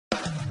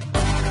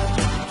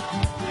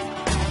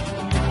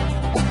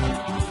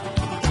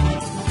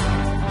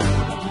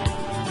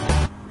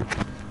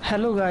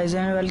Hello guys,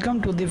 and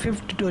welcome to the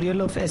fifth tutorial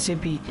of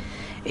SAP.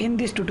 In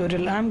this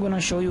tutorial I am gonna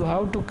show you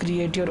how to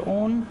create your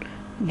own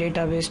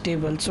database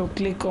table. So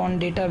click on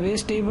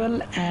database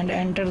table and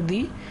enter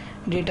the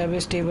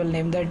database table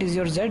name, that is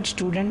your Z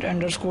student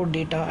underscore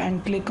data,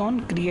 and click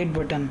on create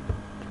button.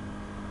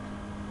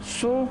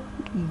 So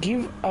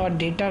give a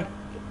data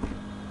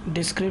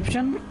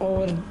description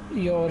or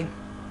your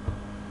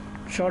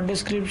short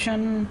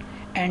description,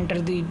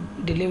 enter the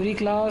delivery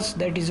class,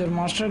 that is your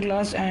master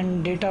class,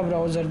 and data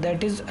browser,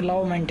 that is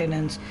allow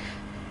maintenance.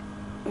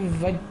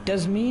 What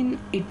does mean?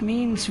 It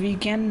means we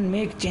can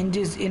make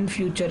changes in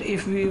future.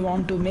 If we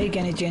want to make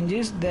any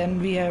changes, then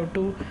we have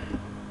to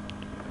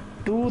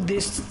do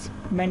this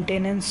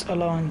maintenance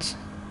allowance.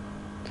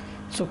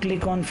 So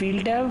click on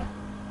field tab.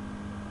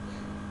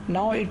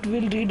 Now it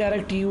will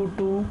redirect you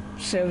to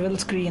several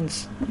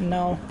screens.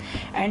 Now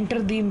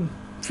enter the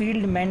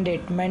field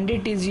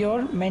mandate is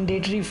your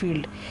mandatory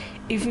field.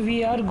 If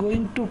we are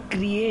going to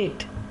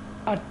create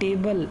a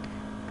table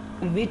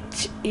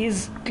which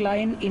is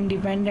client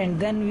independent,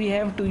 then we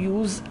have to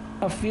use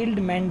a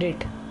field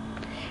mandate,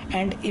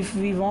 and if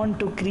we want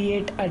to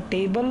create a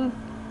table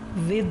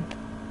with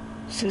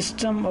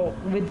system or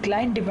with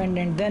client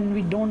dependent, then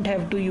we don't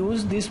have to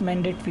use this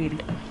mandate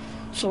field.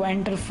 So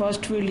enter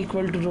first field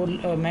equal to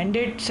roll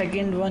mandate,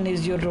 second one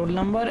is your roll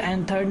number,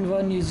 and third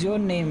one is your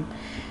name.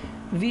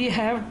 We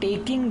have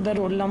taken the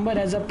roll number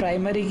as a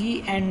primary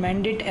key and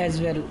mandate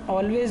as well.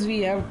 Always we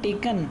have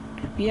take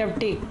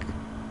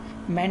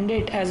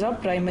mandate as a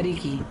primary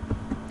key.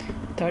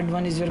 Third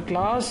one is your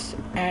class,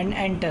 and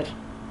enter.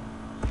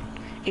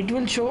 It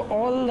will show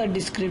all the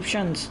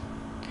descriptions,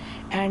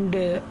 and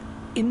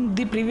in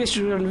the previous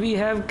tutorial we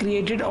have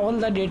created all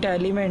the data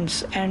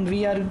elements and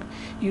we are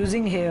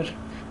using here.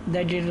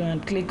 That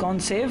is, click on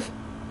save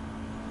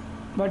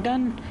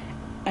button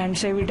and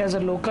save it as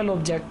a local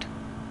object.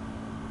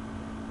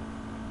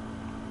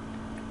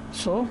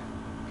 So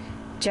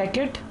check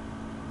it.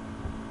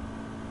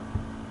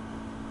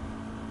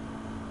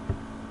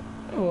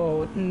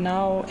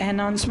 Now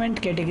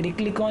enhancement category,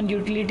 click on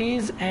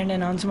utilities and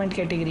enhancement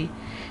category,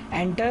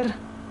 enter,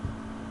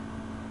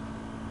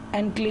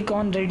 and click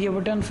on radio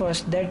button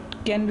first, that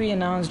can be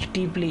enhanced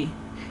deeply.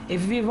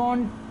 If we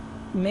want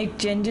make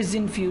changes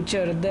in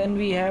future, then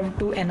we have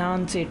to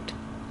enhance it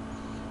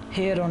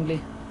here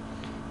only.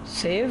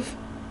 Save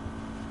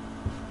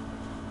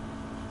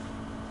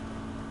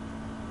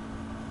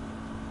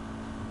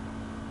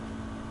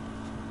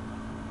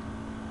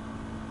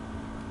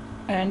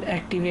and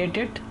activate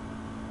it.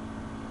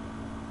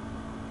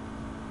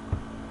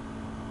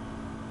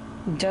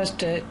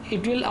 Just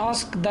it will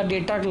ask the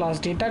data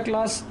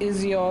class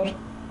is your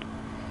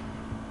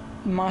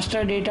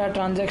master data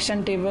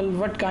transaction table,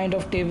 what kind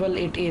of table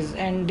it is,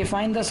 and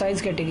define the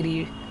size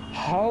category,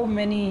 how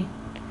many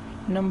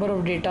number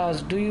of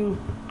datas do you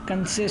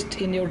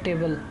consist in your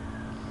table.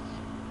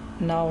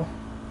 Now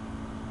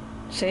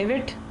save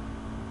it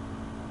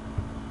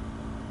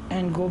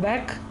and go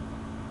back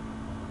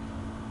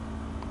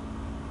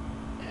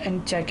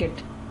and check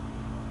it.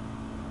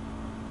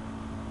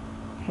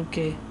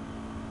 Okay,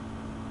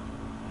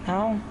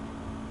 now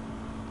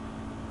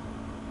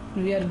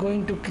we are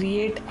going to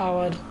create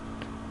our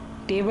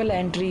table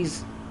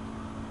entries.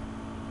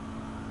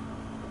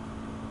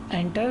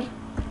 Enter.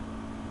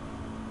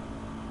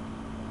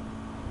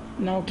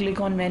 Now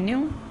click on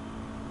menu,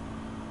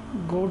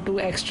 go to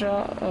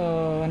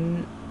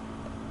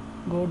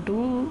go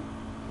to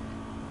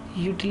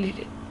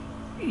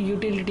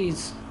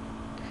utilities,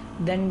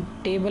 then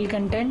table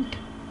content,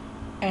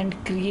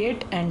 and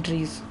create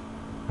entries.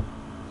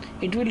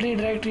 It will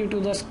redirect you to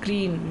the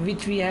screen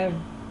which we have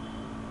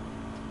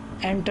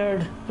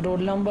entered roll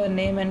number,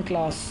 name, and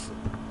class.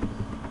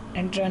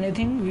 Enter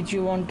anything which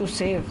you want to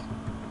save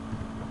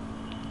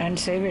and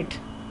save it.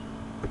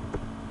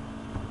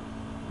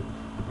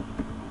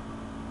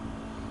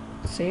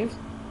 Save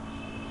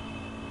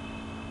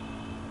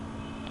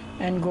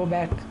and go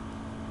back.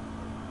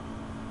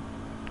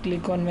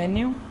 Click on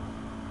menu,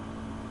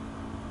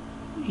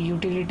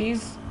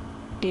 utilities,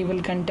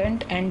 table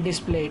content, and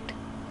display it,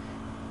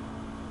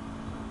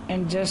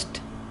 and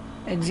just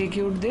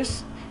execute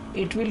this.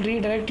 It will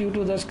redirect you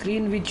to the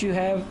screen which you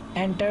have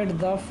entered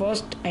the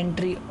first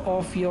entry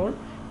of your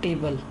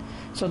table.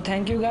 So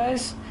thank you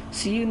guys,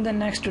 see you in the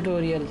next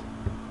tutorial.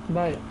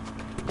 Bye.